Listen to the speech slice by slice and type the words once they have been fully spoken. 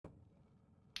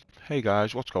Hey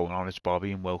guys, what's going on? It's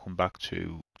Bobby and welcome back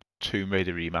to Tomb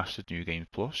Raider Remastered New Game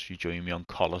Plus. You join me on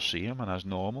Coloseum and as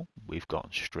normal, we've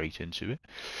gotten straight into it.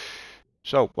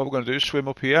 So what we're going to do is swim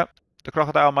up here. The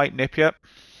crocodile might nip you,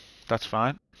 that's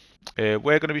fine. We're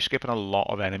going to be skipping a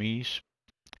lot of enemies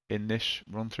in this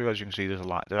run through. As you can see, there's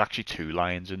actually two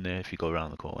lions in there if you go around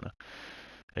the corner.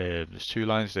 There's two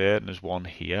lions there and there's one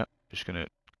here. Just going to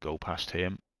go past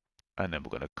him and then we're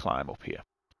going to climb up here.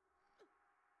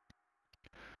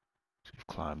 So we've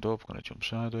climbed up, we're going to jump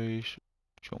sideways,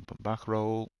 jump and back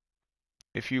roll.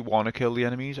 If you want to kill the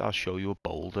enemies, I'll show you a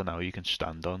boulder now you can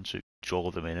stand on to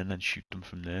draw them in and then shoot them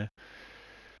from there.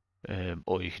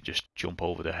 Or you can just jump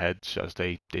over their heads as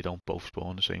they don't both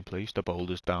spawn the same place. The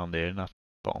boulder's down there in that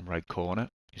bottom right corner.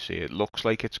 You see it looks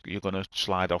like you're going to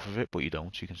slide off of it, but you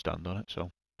don't. You can stand on it, so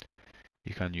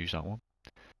you can use that one.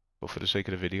 But for the sake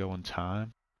of the video and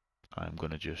time, I'm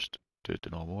going to just do it the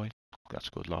normal way. That's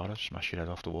good, Lara. Smash your head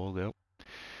off the wall, go.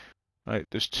 Right,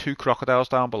 there's two crocodiles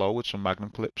down below with some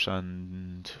magnum clips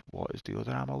and what is the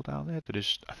other ammo down there?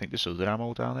 I think there's other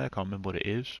ammo down there, I can't remember what it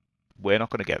is. We're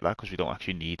not going to get that because we don't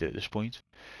actually need it at this point.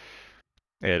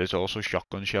 There's also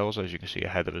shotgun shells, as you can see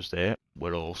ahead of us there.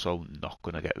 We're also not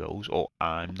going to get those, or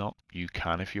I'm not. You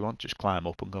can if you want, just climb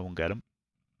up and go and get them.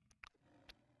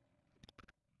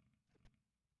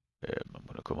 I'm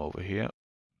going to come over here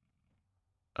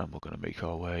and we're going to make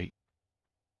our way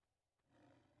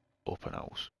up and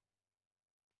out.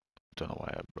 Don't know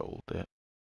why I rolled there.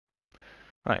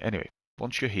 Right, anyway,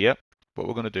 once you're here, what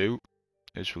we're going to do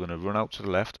is we're going to run out to the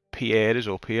left. Pierre is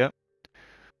up here.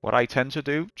 What I tend to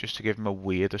do, just to give him a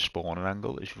weirder spawning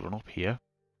angle, is run up here,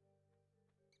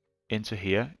 into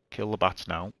here, kill the bats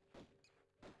now.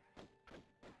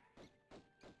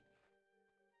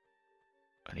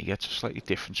 And he gets a slightly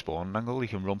different spawning angle. He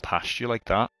can run past you like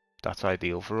that. That's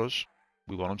ideal for us.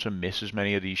 We want him to miss as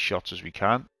many of these shots as we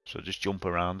can. So just jump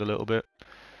around a little bit.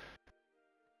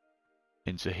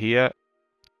 Into here,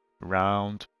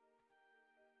 round,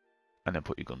 and then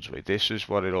put your guns away. This is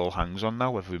what it all hangs on now,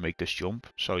 whether we make this jump.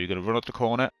 So you're going to run up the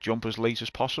corner, jump as late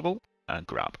as possible, and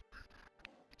grab.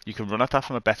 You can run at that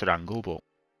from a better angle, but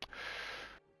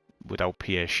without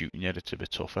Pierre shooting you, it's a bit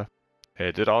tougher.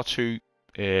 There are two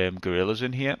gorillas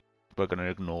in here. We're going to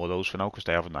ignore those for now because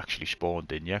they haven't actually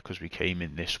spawned in yet because we came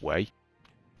in this way.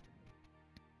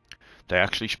 They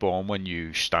actually spawn when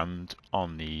you stand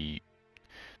on the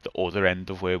other end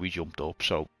of where we jumped up.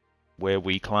 So where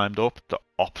we climbed up, the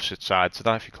opposite side to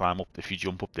that, if you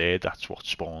jump up there, that's what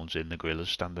spawns in. The gorillas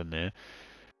standing there.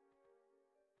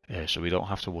 So we don't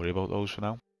have to worry about those for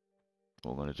now.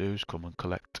 What we're going to do is come and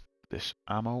collect this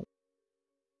ammo.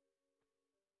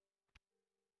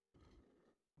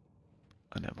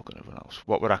 And then we're going to run out.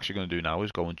 What we're actually going to do now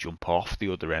is go and jump off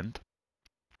the other end.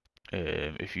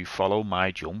 If you follow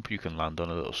my jump, you can land on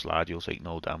a little slide. You'll take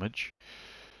no damage.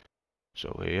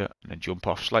 So here, and then jump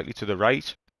off slightly to the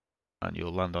right, and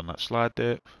you'll land on that slide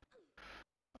there.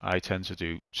 I tend to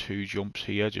do two jumps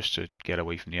here just to get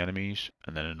away from the enemies,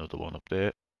 and then another one up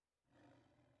there.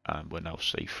 And we're now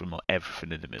safe from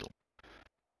everything in the middle.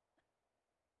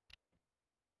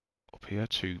 Up here,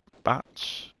 two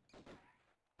bats.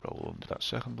 Roll under that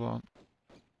second one.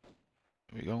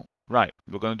 There we go. Right,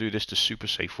 we're going to do this the super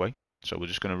safe way. So we're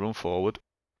just going to run forward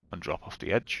and drop off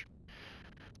the edge.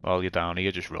 While you're down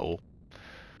here, just roll.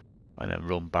 And then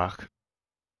run back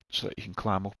so that you can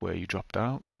climb up where you dropped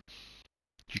down.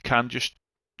 You can just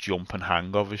jump and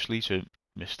hang, obviously, to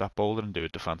miss that boulder and do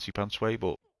it the fancy pants way,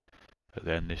 but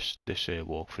then this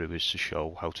walkthrough is to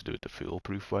show how to do it the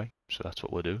foolproof way, so that's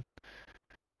what we'll do.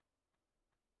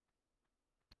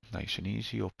 Nice and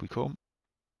easy, up we come.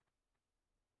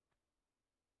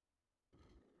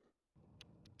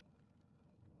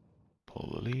 Pull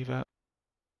the lever.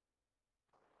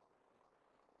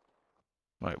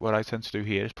 Right, what I tend to do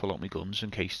here is pull out my guns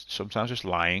in case sometimes this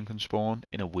lion can spawn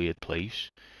in a weird place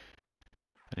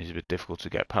and he's a bit difficult to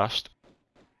get past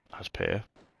as per.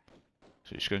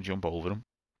 So just going to jump over him.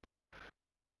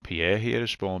 Pierre here has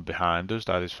spawned behind us.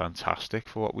 That is fantastic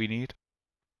for what we need.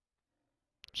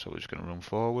 So we're just going to run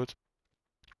forward.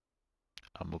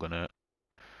 And we're going to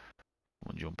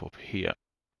jump up here.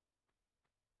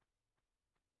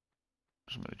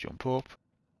 So I'm going to jump up.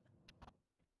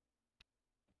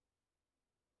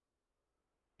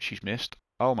 She's missed.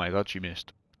 Oh my god, she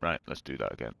missed. Right, let's do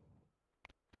that again.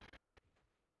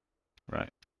 Right.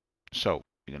 So,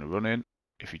 you're going to run in.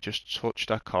 If you just touch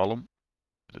that column,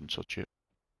 I didn't touch it.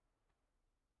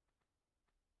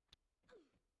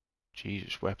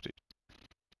 Jesus, wept it.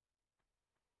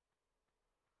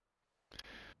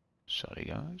 Sorry,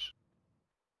 guys.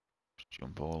 Just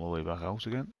jump all the way back out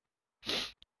again.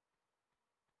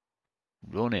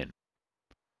 run in.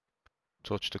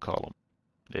 Touch the column.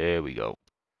 There we go.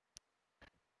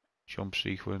 Jump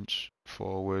sequence,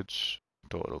 forwards,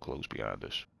 door will close behind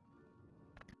us.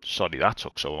 Sorry that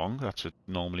took so long. That's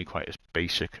normally quite a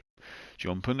basic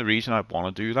jump, and the reason I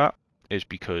want to do that is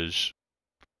because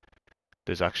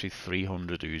there's actually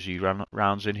 300 Uzi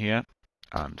rounds in here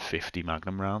and 50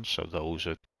 Magnum rounds, so those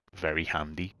are very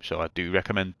handy. So I do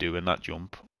recommend doing that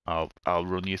jump. I'll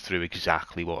run you through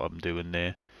exactly what I'm doing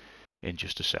there in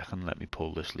just a second. Let me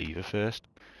pull this lever first.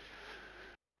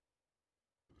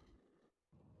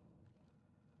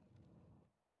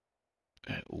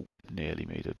 Oh, nearly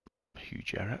made a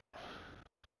huge error.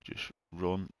 Just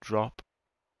run, drop,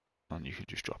 and you can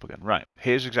just drop again. Right,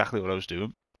 here's exactly what I was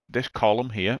doing. This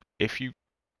column here, if you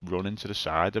run into the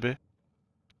side of it,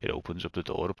 it opens up the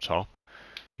door up top.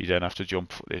 You then have to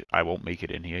jump. I won't make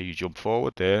it in here. You jump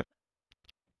forward there,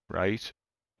 right,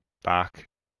 back,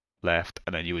 left,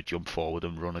 and then you would jump forward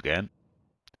and run again.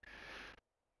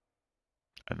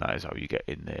 And that is how you get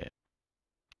in there.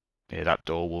 Yeah, that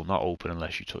door will not open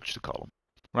unless you touch the column.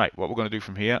 Right, what we're going to do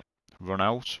from here, run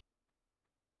out,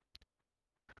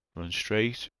 run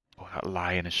straight. Oh, that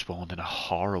lion is spawned in a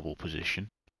horrible position.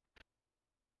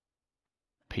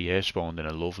 Pierre spawned in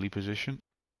a lovely position.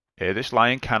 This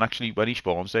lion can actually, when he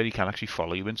spawns there, he can actually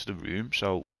follow you into the room.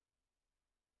 So,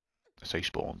 I say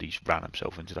spawned, he's ran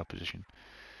himself into that position.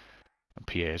 And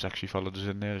Pierre's actually followed us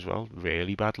in there as well.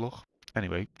 Really bad luck.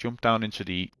 Anyway, jump down into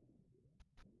the...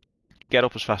 Get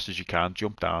up as fast as you can,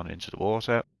 jump down into the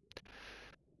water.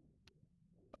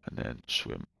 And then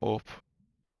swim up.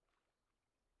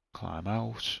 Climb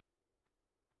out.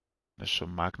 There's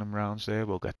some Magnum rounds there,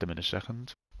 we'll get them in a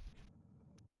second.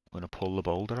 I'm going to pull the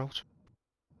boulder out.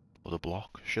 Or the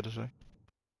block, should I say. I'm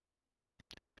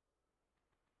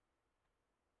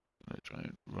going to try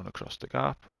and run across the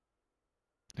gap.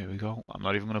 There we go. I'm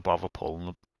not even going to bother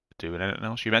pulling, doing anything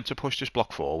else. You're meant to push this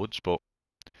block forwards, but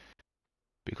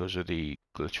because of the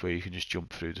glitch where you can just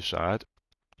jump through the side,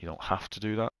 you don't have to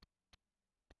do that.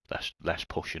 Less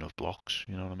pushing of blocks,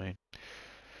 you know what I mean?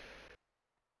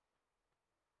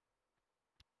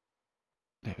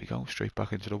 There we go, straight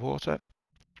back into the water.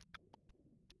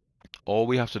 All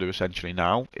we have to do essentially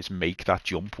now is make that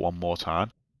jump one more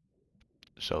time.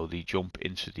 So the jump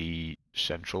into the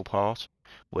central part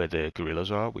where the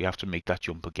gorillas are, we have to make that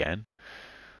jump again.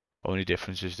 Only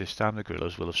difference is this time the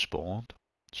gorillas will have spawned.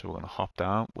 So we're going to hop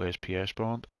down. Where's Pierre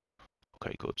spawned?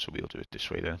 Okay, good. So we'll do it this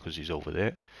way then because he's over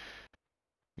there.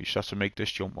 We just have to make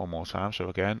this jump one more time. So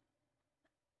again,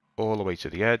 all the way to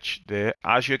the edge there.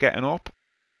 As you're getting up,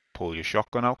 pull your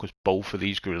shotgun out because both of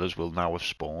these gorillas will now have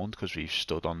spawned because we've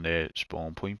stood on their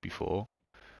spawn point before.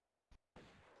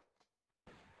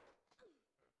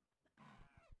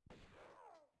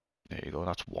 There you go,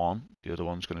 that's one. The other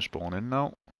one's going to spawn in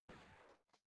now.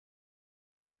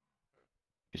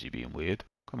 Is he being weird?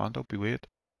 Come on, don't be weird.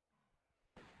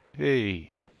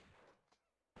 Hey.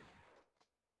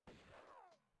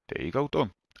 There you go,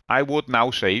 done. I would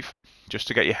now save, just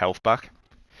to get your health back.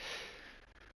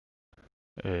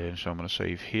 So I'm going to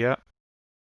save here.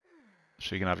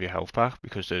 So you can have your health back,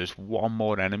 because there is one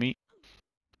more enemy.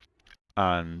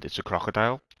 And it's a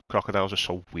crocodile. Crocodiles are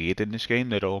so weird in this game,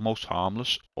 they're almost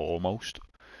harmless. Almost.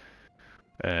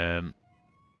 But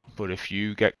if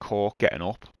you get caught getting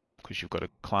up, because you've got to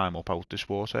climb up out this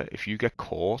water, if you get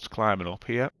caught climbing up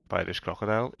here by this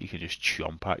crocodile, he can just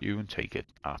jump at you and take an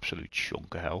absolute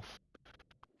chunk of health.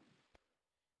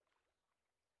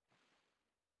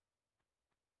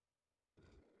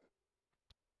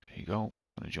 There you go.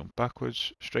 I'm going to jump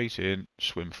backwards, straight in,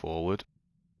 swim forward.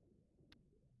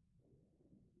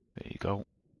 There you go.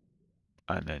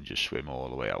 And then just swim all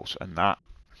the way out. And that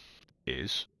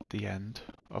is the end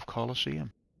of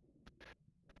Coloseum.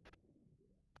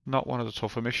 Not one of the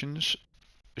tougher missions,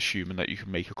 assuming that you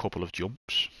can make a couple of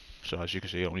jumps. So as you can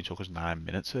see, it only took us 9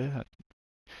 minutes there.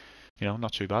 You know,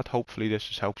 not too bad. Hopefully this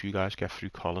has helped you guys get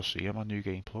through Coloseum on New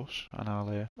Game Plus. And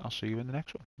I'll see you in the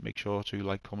next one. Make sure to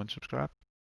like, comment, subscribe.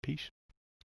 Peace.